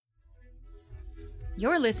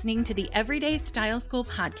You're listening to the Everyday Style School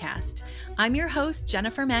podcast. I'm your host,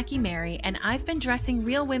 Jennifer Mackey Mary, and I've been dressing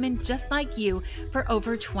real women just like you for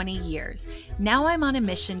over 20 years. Now I'm on a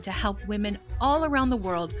mission to help women all around the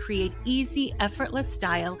world create easy, effortless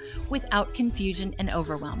style without confusion and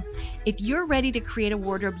overwhelm. If you're ready to create a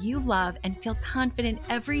wardrobe you love and feel confident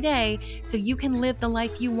every day so you can live the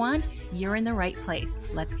life you want, you're in the right place.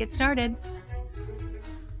 Let's get started.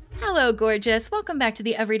 Hello, gorgeous. Welcome back to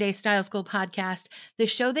the Everyday Style School podcast, the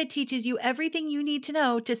show that teaches you everything you need to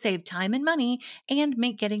know to save time and money and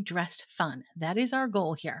make getting dressed fun. That is our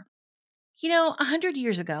goal here. 100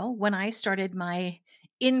 years ago, when I started my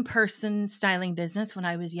in-person styling business when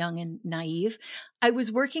I was young and naive, I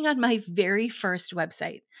was working on my very first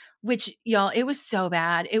website, which y'all, it was so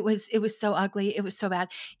bad. It was so ugly. It was so bad.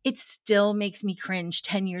 It still makes me cringe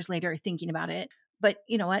 10 years later thinking about it. But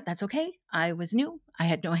you know what? That's okay. I was new. I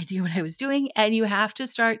had no idea what I was doing. And you have to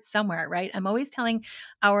start somewhere, right? I'm always telling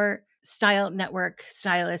our style network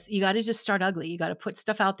stylists, you got to just start ugly. You got to put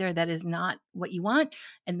stuff out there that is not what you want,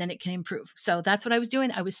 and then it can improve. So that's what I was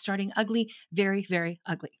doing. I was starting ugly, very, very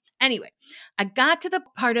ugly. Anyway, I got to the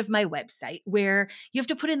part of my website where you have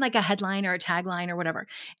to put in like a headline or a tagline or whatever.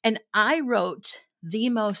 And I wrote the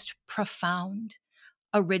most profound,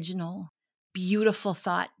 original, beautiful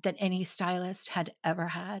thought that any stylist had ever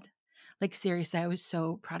had. Like seriously, I was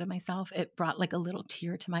so proud of myself. It brought like a little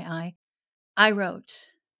tear to my eye. I wrote,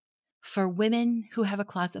 "For women who have a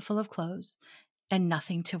closet full of clothes and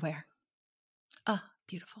nothing to wear." Oh,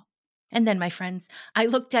 beautiful. And then, my friends, I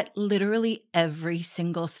looked at literally every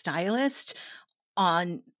single stylist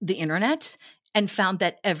on the internet and found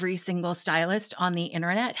that every single stylist on the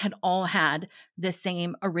internet had all had the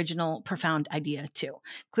same original, profound idea too.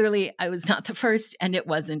 Clearly, I was not the first and it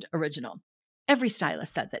wasn't original. Every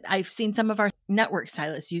stylist says it. I've seen some of our network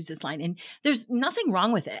stylists use this line, and there's nothing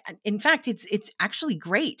wrong with it. In fact, it's actually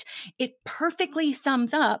great. It perfectly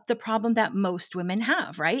sums up the problem that most women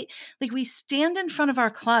have, right? Like we stand in front of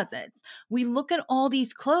our closets, we look at all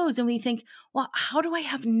these clothes and we think, well, how do I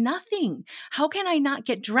have nothing? How can I not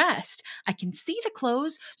get dressed? I can see the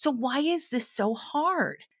clothes, so why is this so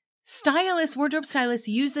hard? Stylists, wardrobe stylists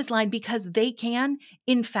use this line because they can,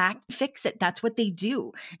 in fact, fix it. That's what they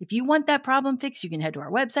do. If you want that problem fixed, you can head to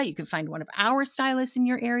our website. You can find one of our stylists in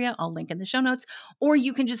your area. I'll link in the show notes. Or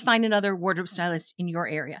you can just find another wardrobe stylist in your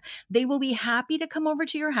area. They will be happy to come over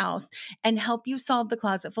to your house and help you solve the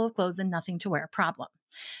closet full of clothes and nothing to wear problem.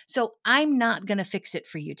 So I'm not going to fix it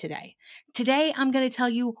for you today. Today, I'm going to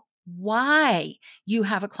tell you why you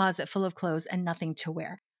have a closet full of clothes and nothing to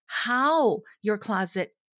wear, how your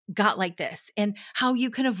closet got like this, and how you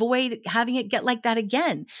can avoid having it get like that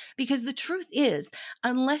again. Because the truth is,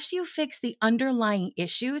 unless you fix the underlying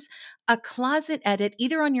issues, a closet edit,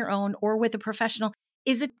 either on your own or with a professional,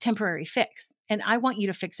 is a temporary fix. And I want you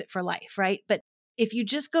to fix it for life, right? But if you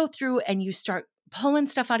just go through and you start pulling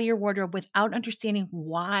stuff out of your wardrobe without understanding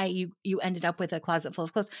why you ended up with a closet full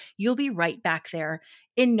of clothes, you'll be right back there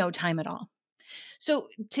in no time at all. So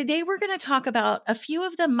today we're going to talk about a few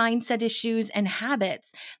of the mindset issues and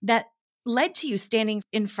habits that led to you standing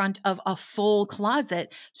in front of a full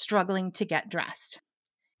closet struggling to get dressed.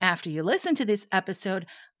 After you listen to this episode,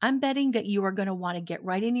 I'm betting that you are going to want to get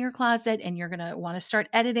right into your closet and you're going to want to start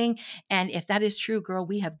editing. And if that is true, girl,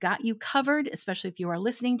 we have got you covered, especially if you are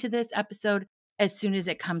listening to this episode as soon as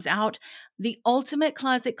it comes out. The Ultimate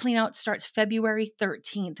Closet Cleanout starts February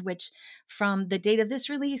 13th, which from the date of this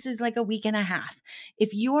release is like a week and a half.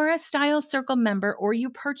 If you are a Style Circle member or you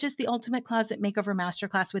purchased the Ultimate Closet Makeover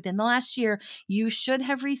Masterclass within the last year, you should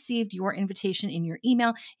have received your invitation in your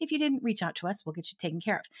email. If you didn't, reach out to us. We'll get you taken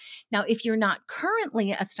care of. Now, if you're not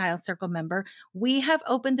currently a Style Circle member, we have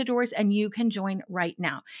opened the doors and you can join right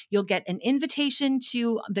now. You'll get an invitation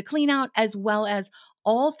to the cleanout as well as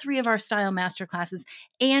all 3 of our style masterclasses,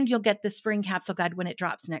 and you'll get the spring capsule guide when it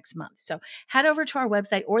drops next month. So head over to our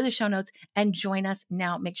website or the show notes and join us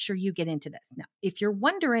now. Make sure you get into this. Now, if you're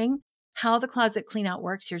wondering how the closet cleanout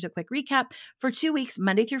works, here's a quick recap. For 2 weeks,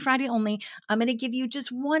 Monday through Friday only, I'm going to give you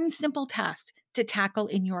just one simple task to tackle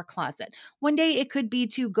in your closet. One day it could be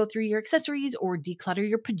to go through your accessories or declutter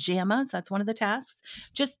your pajamas. That's one of the tasks.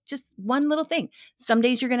 Just one little thing. Some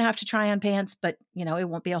days you're going to have to try on pants, but it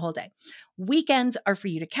won't be a whole day. Weekends are for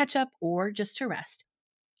you to catch up or just to rest.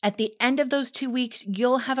 At the end of those 2 weeks,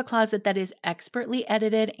 you'll have a closet that is expertly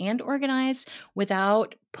edited and organized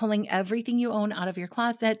without pulling everything you own out of your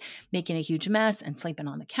closet, making a huge mess and sleeping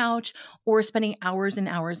on the couch, or spending hours and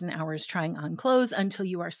hours and hours trying on clothes until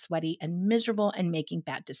you are sweaty and miserable and making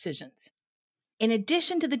bad decisions. In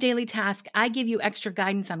addition to the daily task, I give you extra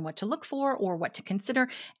guidance on what to look for or what to consider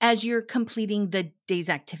as you're completing the day's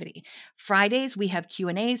activity. Fridays, we have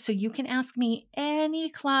Q&As, so you can ask me any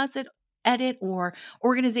closet edit or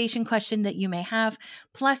organization question that you may have.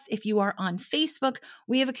 Plus, if you are on Facebook,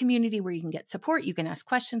 we have a community where you can get support. You can ask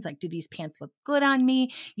questions like, do these pants look good on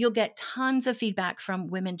me? You'll get tons of feedback from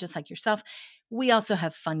women just like yourself. We also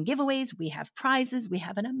have fun giveaways. We have prizes. We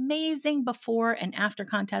have an amazing before and after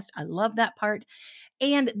contest. I love that part.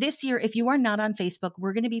 And this year, if you are not on Facebook,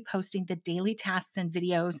 we're going to be posting the daily tasks and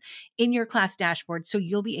videos in your class dashboard, so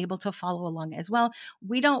you'll be able to follow along as well.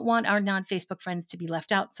 We don't want our non-Facebook friends to be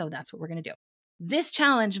left out, so that's what we're going to do. This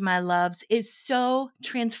challenge, my loves, is so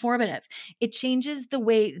transformative. It changes the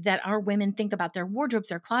way that our women think about their wardrobes,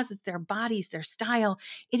 their closets, their bodies, their style.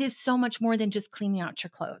 It is so much more than just cleaning out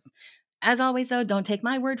your clothes. As always, though, don't take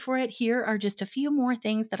my word for it. Here are just a few more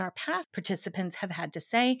things that our past participants have had to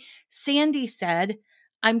say. Sandy said,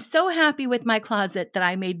 I'm so happy with my closet that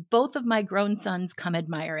I made both of my grown sons come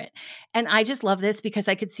admire it. And I just love this because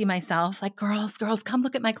I could see myself like, girls, come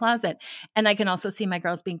look at my closet. And I can also see my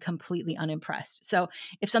girls being completely unimpressed. So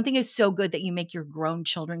if something is so good that you make your grown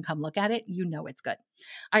children come look at it, you know it's good.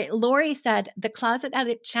 All right, Lori said, the Closet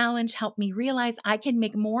Edit Challenge helped me realize I can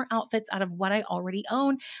make more outfits out of what I already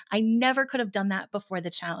own. I never could have done that before the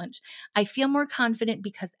challenge. I feel more confident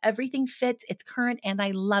because everything fits, it's current, and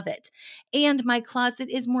I love it. And my closet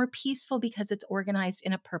is more peaceful because it's organized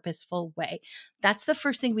in a purposeful way. That's the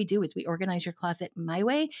first thing we do is we organize your closet my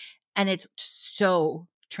way, and it's so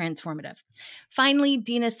transformative. Finally,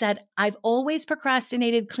 Dina said, I've always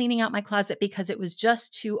procrastinated cleaning out my closet because it was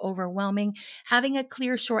just too overwhelming. Having a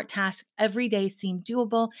clear, short task every day seemed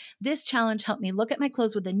doable. This challenge helped me look at my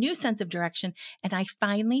clothes with a new sense of direction, and I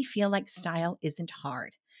finally feel like style isn't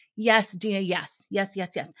hard. Yes, Dina, yes.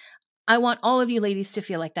 I want all of you ladies to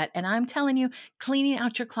feel like that. And I'm telling you, cleaning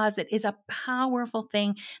out your closet is a powerful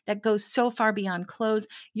thing that goes so far beyond clothes.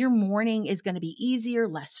 Your morning is going to be easier,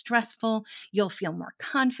 less stressful. You'll feel more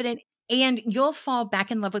confident. And you'll fall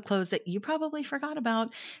back in love with clothes that you probably forgot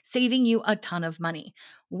about, saving you a ton of money.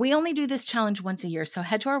 We only do this challenge once a year. So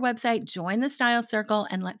head to our website, join the Style Circle,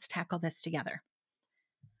 and let's tackle this together.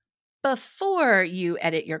 Before you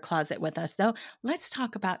edit your closet with us, though, let's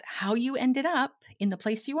talk about how you ended up in the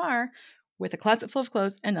place you are with a closet full of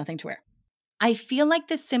clothes and nothing to wear. I feel like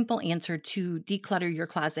the simple answer to declutter your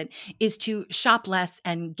closet is to shop less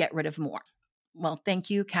and get rid of more. Well, thank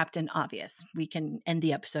you, Captain Obvious. We can end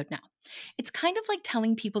the episode now. It's kind of like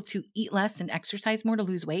telling people to eat less and exercise more to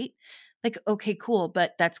lose weight. Like, okay, cool,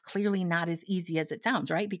 but that's clearly not as easy as it sounds,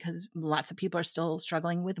 right? Because lots of people are still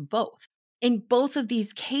struggling with both. In both of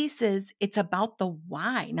these cases, it's about the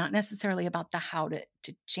why, not necessarily about the how to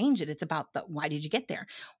change it. It's about the why did you get there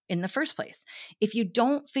in the first place. If you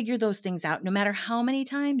don't figure those things out, no matter how many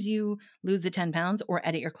times you lose the 10 pounds or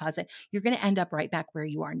edit your closet, you're going to end up right back where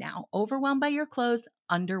you are now, overwhelmed by your clothes,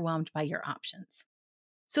 underwhelmed by your options.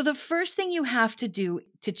 So the first thing you have to do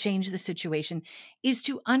to change the situation is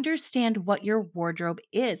to understand what your wardrobe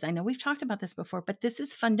is. I know we've talked about this before, but this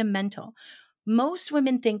is fundamental. Most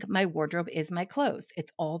women think my wardrobe is my clothes.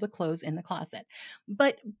 It's all the clothes in the closet.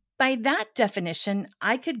 But by that definition,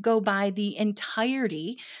 I could go buy the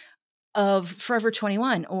entirety of Forever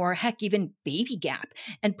 21 or heck, even Baby Gap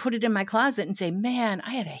and put it in my closet and say, man,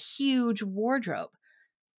 I have a huge wardrobe.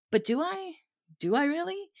 But do I? Do I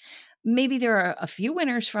really? Maybe there are a few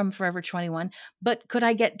winners from Forever 21, but could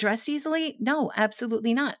I get dressed easily? No,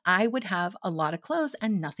 absolutely not. I would have a lot of clothes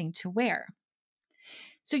and nothing to wear.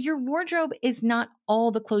 So your wardrobe is not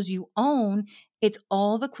all the clothes you own. It's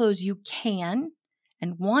all the clothes you can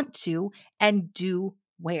and want to and do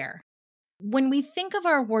wear. When we think of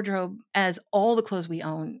our wardrobe as all the clothes we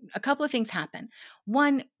own, a couple of things happen.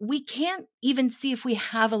 One, we can't even see if we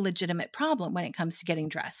have a legitimate problem when it comes to getting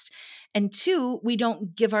dressed. And two, we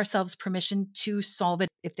don't give ourselves permission to solve it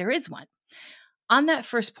if there is one. On that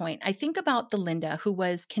first point, I think about the Linda who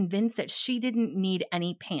was convinced that she didn't need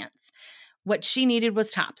any pants. What she needed was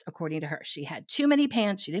tops, according to her. She had too many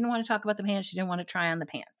pants. She didn't want to talk about the pants. She didn't want to try on the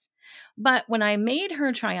pants. But when I made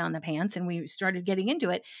her try on the pants and we started getting into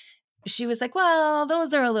it, she was like, well,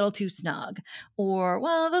 those are a little too snug. Or,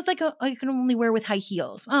 well, those like I can only wear with high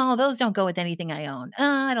heels. Oh, those don't go with anything I own.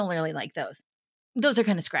 I don't really like those. Those are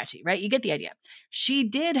kind of scratchy, right? You get the idea. She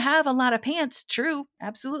did have a lot of pants, true,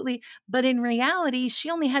 absolutely. But in reality, she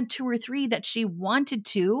only had 2 or 3 that she wanted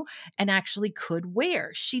to and actually could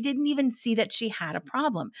wear. She didn't even see that she had a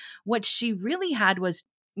problem. What she really had was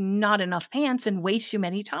not enough pants and way too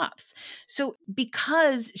many tops. So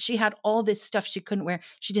because she had all this stuff she couldn't wear,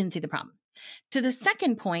 she didn't see the problem. To the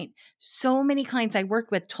second point, so many clients I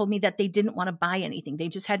worked with told me that they didn't want to buy anything. They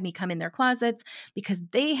just had me come in their closets because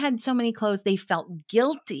they had so many clothes. They felt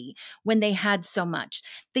guilty when they had so much.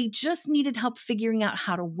 They just needed help figuring out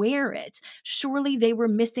how to wear it. Surely they were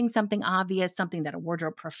missing something obvious, something that a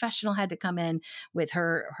wardrobe professional had to come in with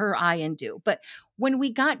her eye and do. But when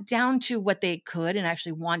we got down to what they could and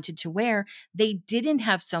actually wanted to wear, they didn't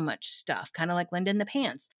have so much stuff, kind of like Linda in the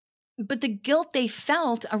pants. But the guilt they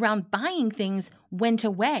felt around buying things went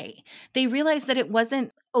away. They realized that it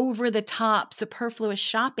wasn't over the top, superfluous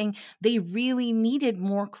shopping. They really needed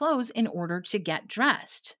more clothes in order to get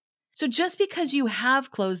dressed. So just because you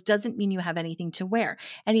have clothes doesn't mean you have anything to wear.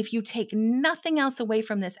 And if you take nothing else away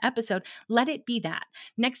from this episode, let it be that.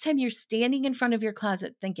 Next time you're standing in front of your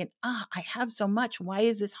closet thinking, I have so much. Why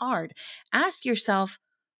is this hard? Ask yourself,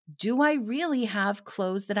 do I really have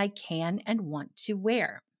clothes that I can and want to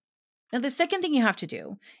wear? Now, the second thing you have to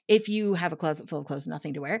do, if you have a closet full of clothes,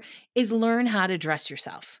 nothing to wear, is learn how to dress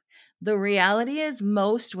yourself. The reality is,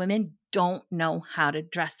 most women don't know how to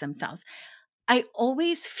dress themselves. I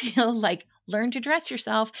always feel like learn to dress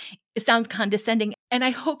yourself. It sounds condescending. And I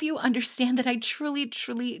hope you understand that I truly,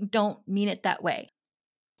 truly don't mean it that way.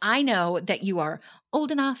 I know that you are old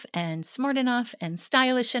enough and smart enough and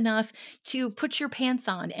stylish enough to put your pants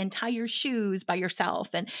on and tie your shoes by yourself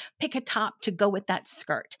and pick a top to go with that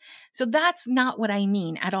skirt. So that's not what I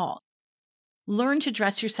mean at all. Learn to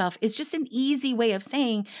dress yourself is just an easy way of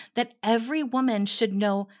saying that every woman should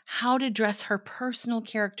know how to dress her personal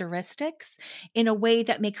characteristics in a way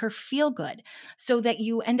that make her feel good so that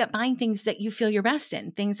you end up buying things that you feel your best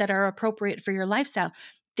in, things that are appropriate for your lifestyle,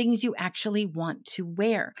 things you actually want to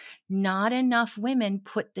wear. Not enough women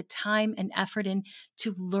put the time and effort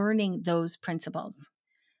into learning those principles.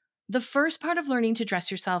 The first part of learning to dress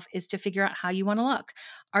yourself is to figure out how you want to look.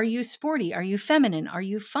 Are you sporty? Are you feminine? Are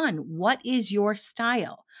you fun? What is your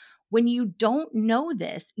style? When you don't know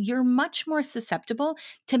this, you're much more susceptible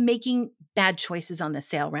to making bad choices on the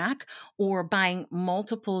sale rack or buying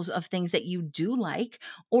multiples of things that you do like,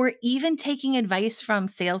 or even taking advice from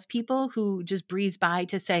salespeople who just breeze by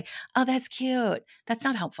to say, oh, that's cute. That's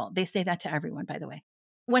not helpful. They say that to everyone, by the way.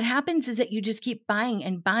 What happens is that you just keep buying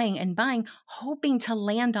and buying and buying, hoping to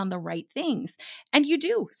land on the right things. And you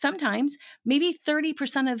do sometimes. Maybe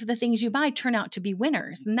 30% of the things you buy turn out to be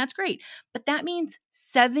winners, and that's great. But that means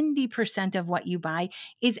 70% of what you buy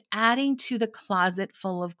is adding to the closet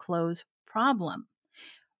full of clothes problem.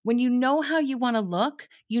 When you know how you want to look,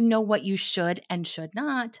 you know what you should and should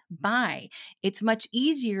not buy. It's much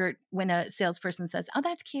easier when a salesperson says, oh,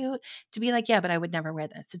 that's cute, to be like, yeah, but I would never wear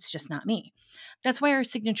this. It's just not me. That's why our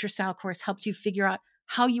signature style course helps you figure out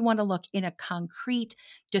how you want to look in a concrete,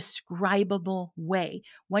 describable way.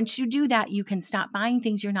 Once you do that, you can stop buying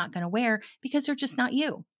things you're not going to wear because they're just not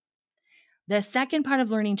you. The second part of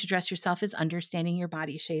learning to dress yourself is understanding your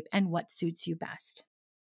body shape and what suits you best.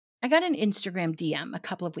 I got an Instagram DM a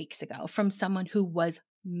couple of weeks ago from someone who was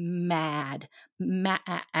mad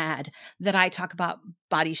that I talk about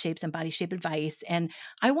body shapes and body shape advice. And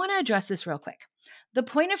I want to address this real quick. The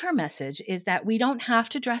point of her message is that we don't have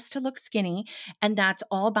to dress to look skinny, and that's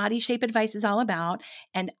all body shape advice is all about.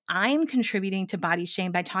 And I'm contributing to body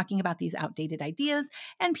shame by talking about these outdated ideas,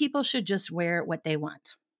 and people should just wear what they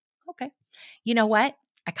want. Okay. You know what?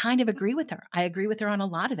 I kind of agree with her. I agree with her on a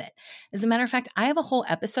lot of it. As a matter of fact, I have a whole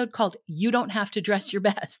episode called You Don't Have to Dress Your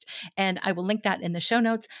Best, and I will link that in the show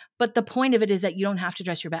notes. But the point of it is that you don't have to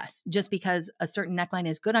dress your best. Just because a certain neckline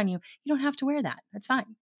is good on you, you don't have to wear that. That's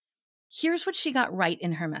fine. Here's what she got right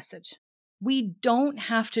in her message. We don't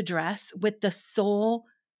have to dress with the sole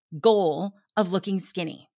goal of looking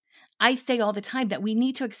skinny. I say all the time that we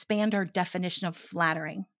need to expand our definition of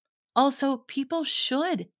flattering. Also, people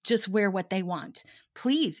should just wear what they want.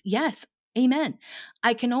 Please, yes, amen.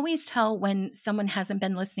 I can always tell when someone hasn't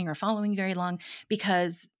been listening or following very long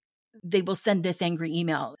because they will send this angry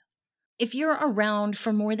email. If you're around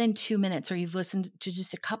for more than 2 minutes or you've listened to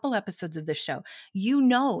just a couple episodes of this show, you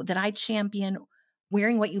know that I champion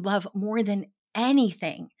wearing what you love more than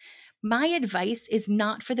anything. My advice is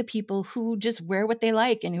not for the people who just wear what they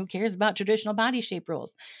like and who cares about traditional body shape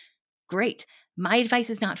rules. Great. My advice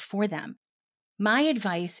is not for them. My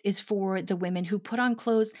advice is for the women who put on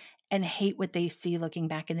clothes and hate what they see looking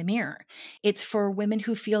back in the mirror. It's for women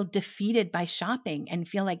who feel defeated by shopping and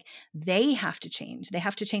feel like they have to change. They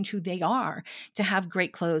have to change who they are to have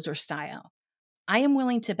great clothes or style. I am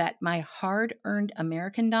willing to bet my hard-earned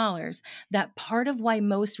American dollars that part of why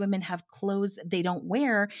most women have clothes they don't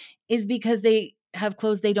wear is because they have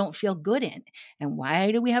clothes they don't feel good in. And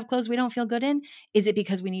why do we have clothes we don't feel good in? Is it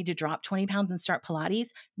because we need to drop 20 pounds and start Pilates?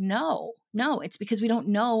 No, No, it's because we don't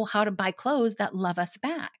know how to buy clothes that love us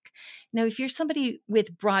back. Now, if you're somebody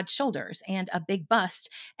with broad shoulders and a big bust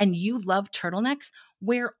and you love turtlenecks,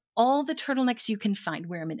 wear all the turtlenecks you can find.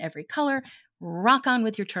 Wear them in every color. Rock on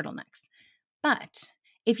with your turtlenecks. But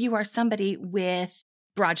if you are somebody with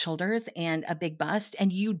broad shoulders and a big bust,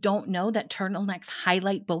 and you don't know that turtlenecks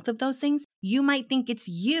highlight both of those things, you might think it's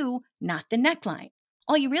you, not the neckline.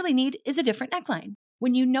 All you really need is a different neckline.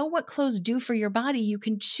 When you know what clothes do for your body, you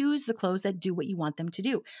can choose the clothes that do what you want them to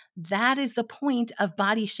do. That is the point of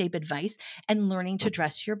body shape advice and learning to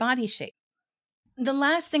dress your body shape. The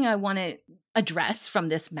last thing I want to address from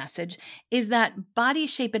this message is that body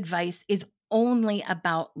shape advice is only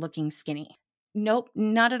about looking skinny. Nope,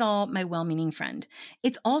 not at all, my well meaning friend.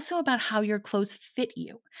 It's also about how your clothes fit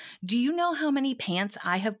you. Do you know how many pants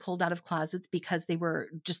I have pulled out of closets because they were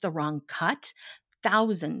just the wrong cut?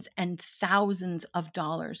 Thousands and thousands of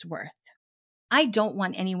dollars worth. I don't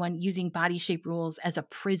want anyone using body shape rules as a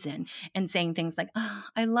prison and saying things like, oh,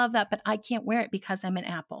 I love that, but I can't wear it because I'm an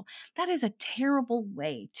apple. That is a terrible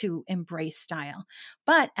way to embrace style.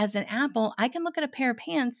 But as an apple, I can look at a pair of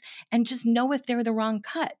pants and just know if they're the wrong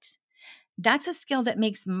cut. That's a skill that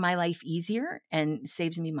makes my life easier and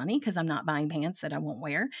saves me money because I'm not buying pants that I won't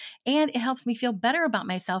wear. And it helps me feel better about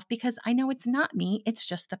myself because I know it's not me, it's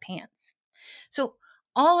just the pants. So,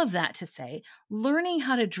 all of that to say, learning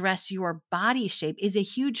how to dress your body shape is a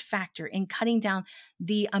huge factor in cutting down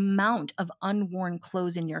the amount of unworn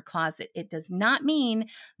clothes in your closet. It does not mean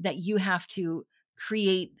that you have to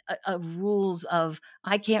create a rules of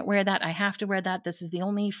I can't wear that, I have to wear that, this is the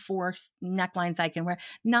only four necklines I can wear.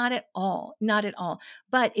 Not at all, not at all.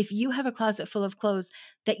 But if you have a closet full of clothes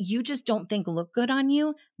that you just don't think look good on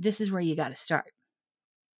you, this is where you got to start.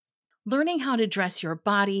 Learning how to dress your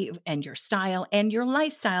body and your style and your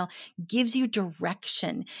lifestyle gives you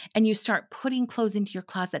direction, and you start putting clothes into your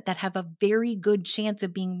closet that have a very good chance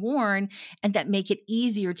of being worn and that make it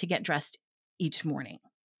easier to get dressed each morning.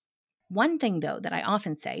 One thing, though, that I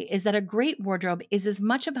often say is that a great wardrobe is as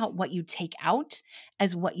much about what you take out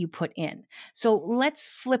as what you put in. So let's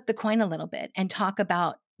flip the coin a little bit and talk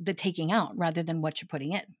about the taking out rather than what you're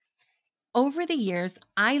putting in. Over the years,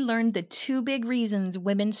 I learned the two big reasons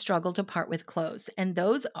women struggle to part with clothes, and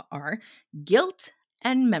those are guilt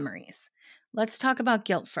and memories. Let's talk about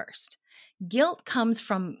guilt first. Guilt comes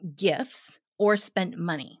from gifts or spent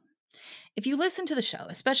money. If you listen to the show,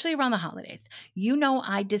 especially around the holidays, you know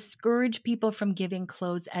I discourage people from giving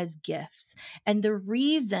clothes as gifts. And the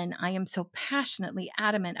reason I am so passionately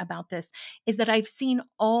adamant about this is that I've seen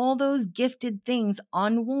all those gifted things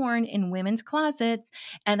unworn in women's closets,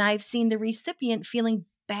 and I've seen the recipient feeling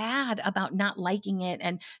bad about not liking it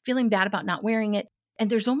and feeling bad about not wearing it. And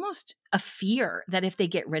there's almost a fear that if they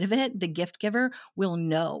get rid of it, the gift giver will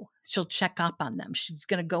know. She'll check up on them. She's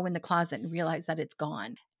going to go in the closet and realize that it's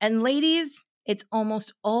gone. And ladies, it's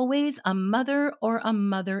almost always a mother or a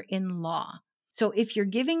mother-in-law. So if you're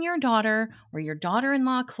giving your daughter or your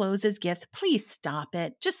daughter-in-law clothes as gifts, please stop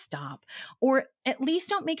it. Just stop. Or at least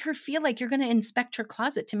don't make her feel like you're going to inspect her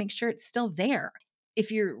closet to make sure it's still there. If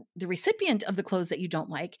you're the recipient of the clothes that you don't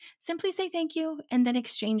like, simply say thank you and then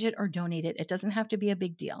exchange it or donate it. It doesn't have to be a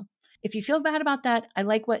big deal. If you feel bad about that, I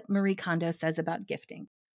like what Marie Kondo says about gifting.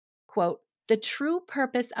 Quote, "The true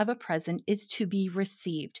purpose of a present is to be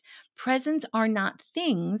received. Presents are not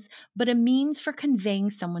things, but a means for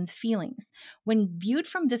conveying someone's feelings. When viewed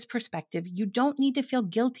from this perspective, you don't need to feel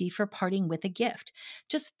guilty for parting with a gift.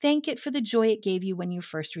 Just thank it for the joy it gave you when you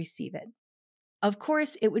first receive it. Of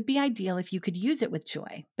course, it would be ideal if you could use it with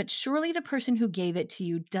joy, but surely the person who gave it to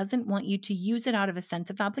you doesn't want you to use it out of a sense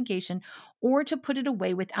of obligation or to put it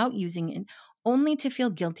away without using it, only to feel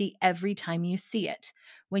guilty every time you see it.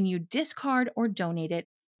 When you discard or donate it,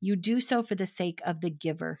 you do so for the sake of the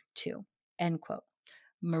giver too." End quote.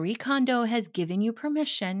 Marie Kondo has given you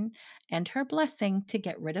permission and her blessing to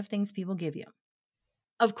get rid of things people give you.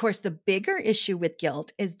 Of course, the bigger issue with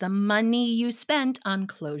guilt is the money you spent on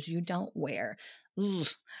clothes you don't wear. Ugh,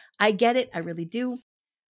 I get it, I really do.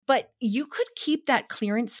 But you could keep that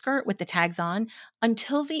clearance skirt with the tags on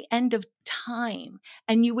until the end of time,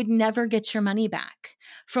 and you would never get your money back.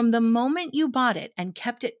 From the moment you bought it and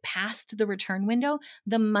kept it past the return window,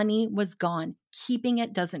 the money was gone. Keeping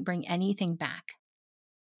it doesn't bring anything back.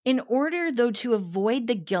 In order, though, to avoid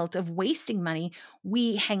the guilt of wasting money,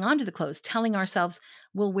 we hang on to the clothes, telling ourselves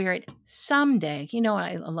we'll wear it someday. You know,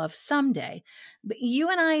 I love someday. But you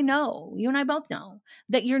and I both know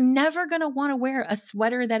that you're never going to want to wear a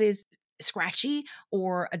sweater that is scratchy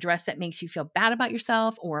or a dress that makes you feel bad about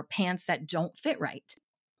yourself or pants that don't fit right.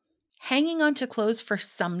 Hanging on to clothes for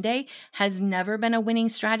someday has never been a winning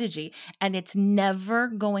strategy, and it's never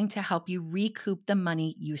going to help you recoup the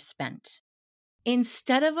money you spent.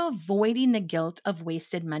 Instead of avoiding the guilt of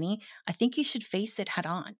wasted money, I think you should face it head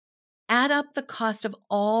on. Add up the cost of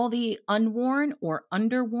all the unworn or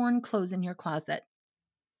underworn clothes in your closet.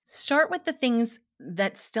 Start with the things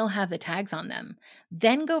that still have the tags on them.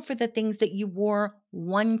 Then go for the things that you wore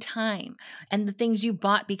one time and the things you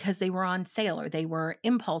bought because they were on sale or they were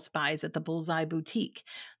impulse buys at the Bullseye Boutique.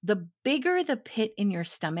 The bigger the pit in your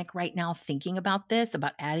stomach right now thinking about this,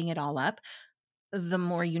 about adding it all up, the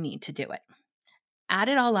more you need to do it. Add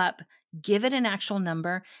it all up, give it an actual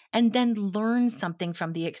number, and then learn something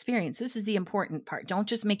from the experience. This is the important part. Don't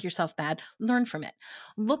just make yourself bad, learn from it.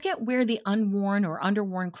 Look at where the unworn or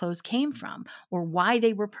underworn clothes came from or why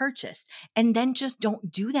they were purchased, and then just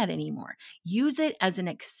don't do that anymore. Use it as an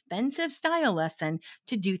expensive style lesson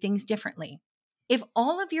to do things differently. If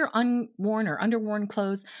all of your unworn or underworn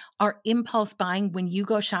clothes are impulse buying when you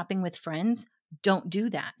go shopping with friends, don't do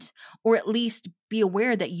that. Or at least be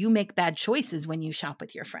aware that you make bad choices when you shop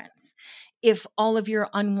with your friends. If all of your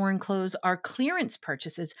unworn clothes are clearance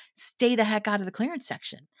purchases, stay the heck out of the clearance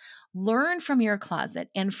section. Learn from your closet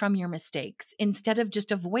and from your mistakes instead of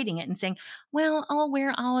just avoiding it and saying, well, I'll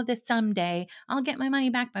wear all of this someday. I'll get my money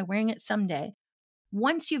back by wearing it someday.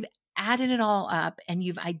 Once you've added it all up and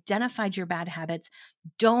you've identified your bad habits,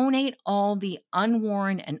 donate all the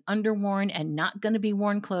unworn and underworn and not going to be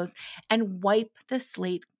worn clothes and wipe the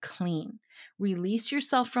slate clean. Release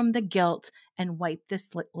yourself from the guilt and wipe the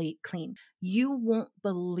slate clean. You won't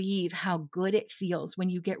believe how good it feels when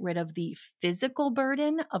you get rid of the physical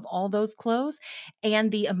burden of all those clothes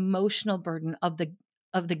and the emotional burden of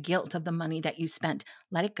the guilt of the money that you spent.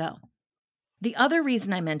 Let it go. The other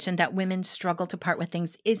reason I mentioned that women struggle to part with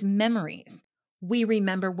things is memories. We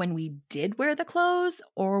remember when we did wear the clothes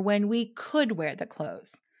or when we could wear the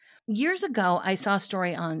clothes. Years ago, I saw a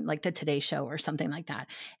story on like the Today Show or something like that.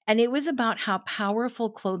 And it was about how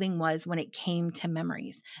powerful clothing was when it came to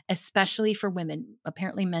memories, especially for women.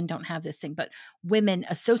 Apparently, men don't have this thing, but women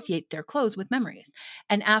associate their clothes with memories.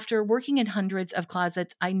 And after working in hundreds of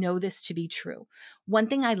closets, I know this to be true. One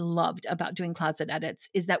thing I loved about doing closet edits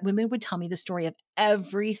is that women would tell me the story of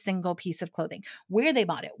every single piece of clothing, where they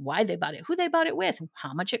bought it, why they bought it, who they bought it with,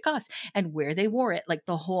 how much it cost, and where they wore it, like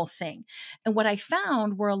the whole thing. And what I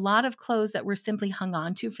found were a lot of clothes that were simply hung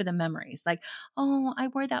on to for the memories. Like, oh, I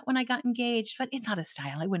wore that when I got engaged, but it's not a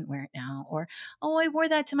style. I wouldn't wear it now. Or, oh, I wore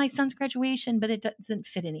that to my son's graduation, but it doesn't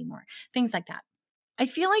fit anymore. Things like that. I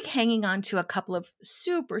feel like hanging on to a couple of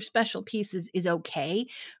super special pieces is okay,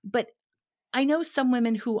 but I know some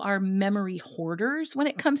women who are memory hoarders when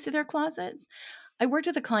it comes to their closets. I worked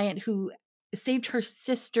with a client who saved her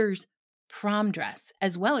sister's prom dress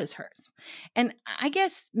as well as hers. And I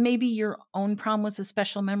guess maybe your own prom was a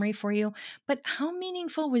special memory for you, but how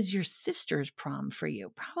meaningful was your sister's prom for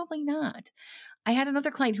you? Probably not. I had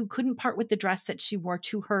another client who couldn't part with the dress that she wore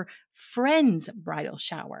to her friend's bridal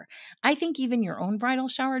shower. I think even your own bridal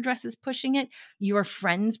shower dress is pushing it. Your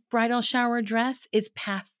friend's bridal shower dress is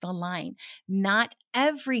past the line. Not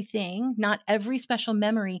everything, not every special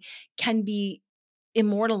memory can be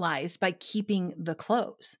immortalized by keeping the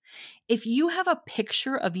clothes. If you have a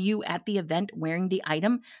picture of you at the event wearing the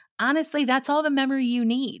item, honestly, that's all the memory you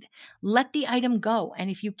need. Let the item go. And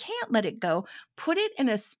if you can't let it go, put it in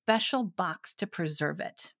a special box to preserve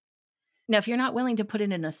it. Now, if you're not willing to put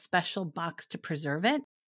it in a special box to preserve it,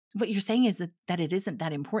 what you're saying is that it isn't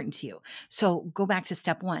that important to you. So go back to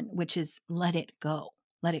step one, which is let it go.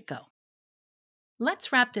 Let it go.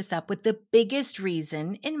 Let's wrap this up with the biggest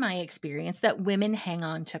reason, in my experience, that women hang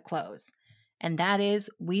on to clothes. And that is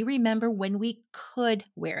we remember when we could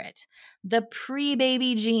wear it. The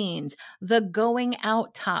pre-baby jeans, the going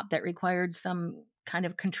out top that required some kind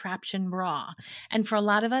of contraption bra. And for a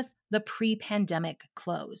lot of us, the pre-pandemic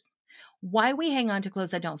clothes. Why we hang on to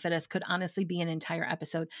clothes that don't fit us could honestly be an entire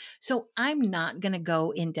episode. So I'm not going to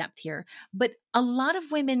go in depth here, but a lot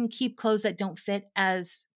of women keep clothes that don't fit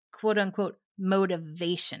as quote unquote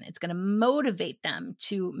motivation. It's going to motivate them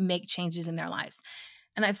to make changes in their lives.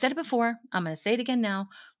 And I've said it before, I'm going to say it again now.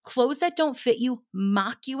 Clothes that don't fit you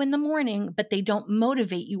mock you in the morning, but they don't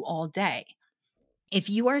motivate you all day. If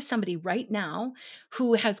you are somebody right now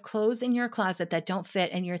who has clothes in your closet that don't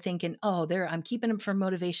fit and you're thinking, oh, I'm keeping them for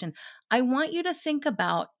motivation, I want you to think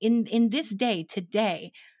about in this day,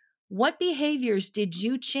 today, what behaviors did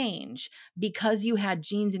you change because you had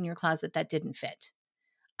jeans in your closet that didn't fit?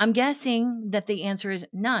 I'm guessing that the answer is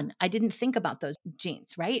none. I didn't think about those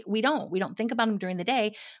jeans, right? We don't think about them during the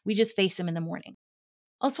day. We just face them in the morning.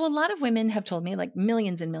 Also, a lot of women have told me, like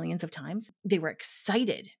millions and millions of times, they were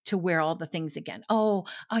excited to wear all the things again. Oh,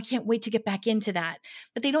 I can't wait to get back into that.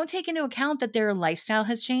 But they don't take into account that their lifestyle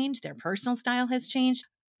has changed, their personal style has changed.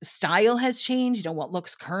 Style has changed. What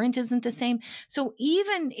looks current isn't the same. So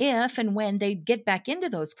even if and when they get back into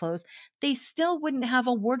those clothes, they still wouldn't have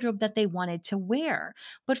a wardrobe that they wanted to wear.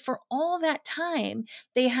 But for all that time,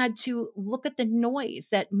 they had to look at the noise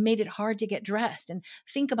that made it hard to get dressed and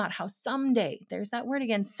think about how someday, there's that word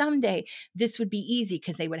again, someday, this would be easy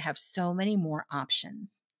because they would have so many more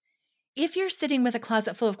options. If you're sitting with a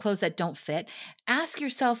closet full of clothes that don't fit, ask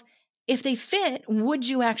yourself, if they fit, would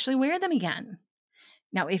you actually wear them again?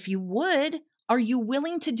 Now, if you would, are you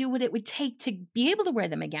willing to do what it would take to be able to wear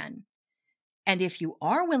them again? And if you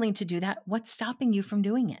are willing to do that, what's stopping you from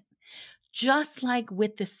doing it? Just like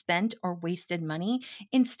with the spent or wasted money,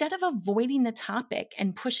 instead of avoiding the topic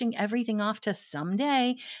and pushing everything off to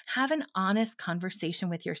someday, have an honest conversation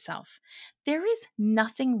with yourself. There is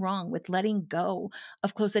nothing wrong with letting go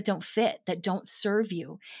of clothes that don't fit, that don't serve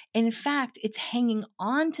you. In fact, it's hanging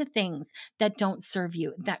on to things that don't serve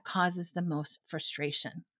you that causes the most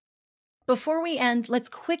frustration. Before we end, let's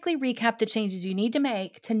quickly recap the changes you need to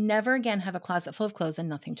make to never again have a closet full of clothes and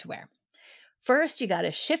nothing to wear. First, you got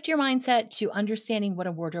to shift your mindset to understanding what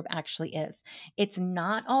a wardrobe actually is. It's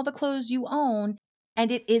not all the clothes you own,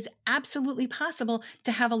 and it is absolutely possible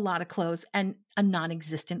to have a lot of clothes and a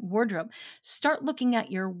non-existent wardrobe. Start looking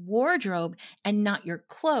at your wardrobe and not your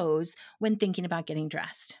clothes when thinking about getting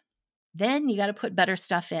dressed. Then you got to put better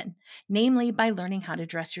stuff in, namely by learning how to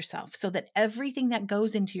dress yourself so that everything that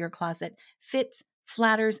goes into your closet fits,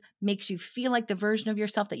 flatters, makes you feel like the version of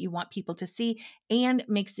yourself that you want people to see, and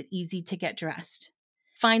makes it easy to get dressed.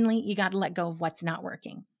 Finally, you got to let go of what's not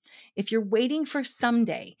working. If you're waiting for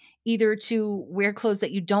someday, either to wear clothes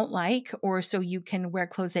that you don't like or so you can wear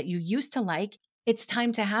clothes that you used to like, it's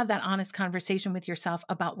time to have that honest conversation with yourself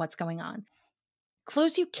about what's going on.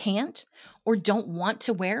 Clothes you can't or don't want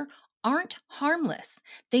to wear aren't harmless.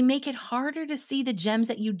 They make it harder to see the gems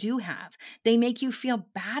that you do have. They make you feel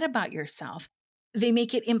bad about yourself. They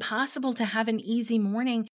make it impossible to have an easy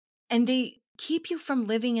morning, and they keep you from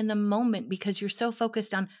living in the moment because you're so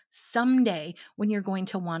focused on someday when you're going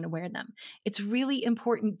to want to wear them. It's really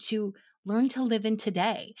important to learn to live in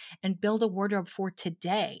today and build a wardrobe for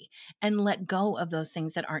today and let go of those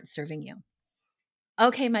things that aren't serving you.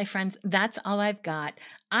 Okay, my friends, that's all I've got.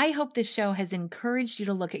 I hope this show has encouraged you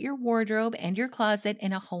to look at your wardrobe and your closet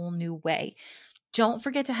in a whole new way. Don't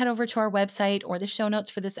forget to head over to our website or the show notes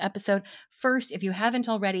for this episode. First, if you haven't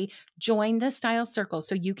already, join the Style Circle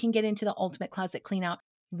so you can get into the Ultimate Closet Cleanout.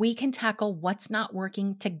 We can tackle what's not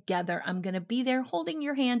working together. I'm going to be there holding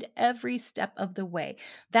your hand every step of the way.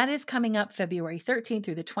 That is coming up February 13th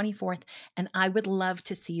through the 24th, and I would love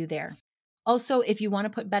to see you there. Also, if you want to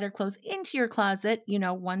put better clothes into your closet,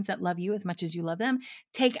 ones that love you as much as you love them,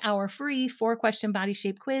 take our free 4-question body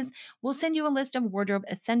shape quiz. We'll send you a list of wardrobe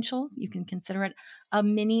essentials. You can consider it a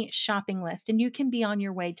mini shopping list, and you can be on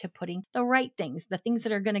your way to putting the right things, the things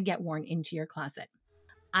that are going to get worn into your closet.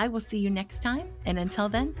 I will see you next time, and until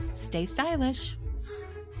then, stay stylish.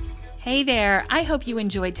 Hey there, I hope you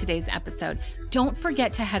enjoyed today's episode. Don't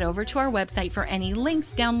forget to head over to our website for any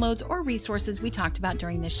links, downloads, or resources we talked about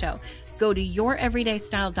during this show. Go to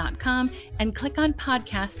youreverydaystyle.com and click on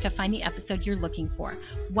podcast to find the episode you're looking for.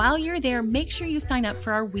 While you're there, make sure you sign up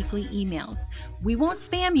for our weekly emails. We won't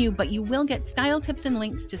spam you, but you will get style tips and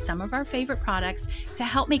links to some of our favorite products to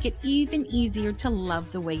help make it even easier to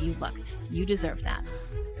love the way you look. You deserve that.